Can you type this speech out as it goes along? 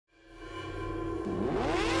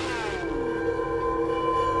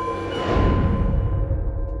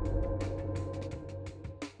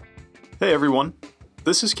Hey everyone,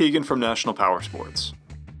 this is Keegan from National Powersports.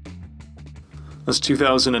 This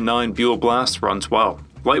 2009 BUELL Blast runs well.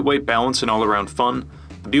 Lightweight, balanced, and all-around fun,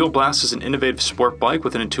 the BUELL Blast is an innovative sport bike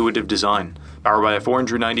with an intuitive design. Powered by a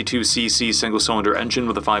 492cc single-cylinder engine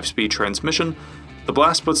with a 5-speed transmission, the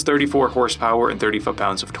Blast puts 34 horsepower and 30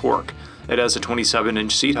 foot-pounds of torque. It has a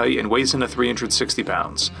 27-inch seat height and weighs in at 360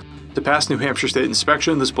 pounds. To pass New Hampshire State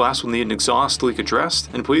inspection, this Blast will need an exhaust leak addressed,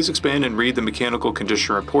 and please expand and read the mechanical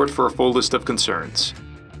condition report for a full list of concerns.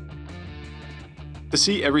 To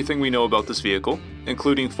see everything we know about this vehicle,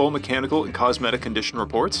 including full mechanical and cosmetic condition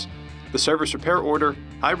reports, the service repair order,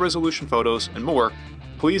 high-resolution photos, and more,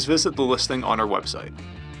 please visit the listing on our website.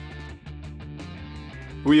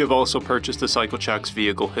 We have also purchased the CycleCheck's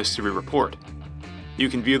Vehicle History Report. You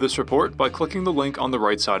can view this report by clicking the link on the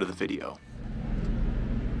right side of the video.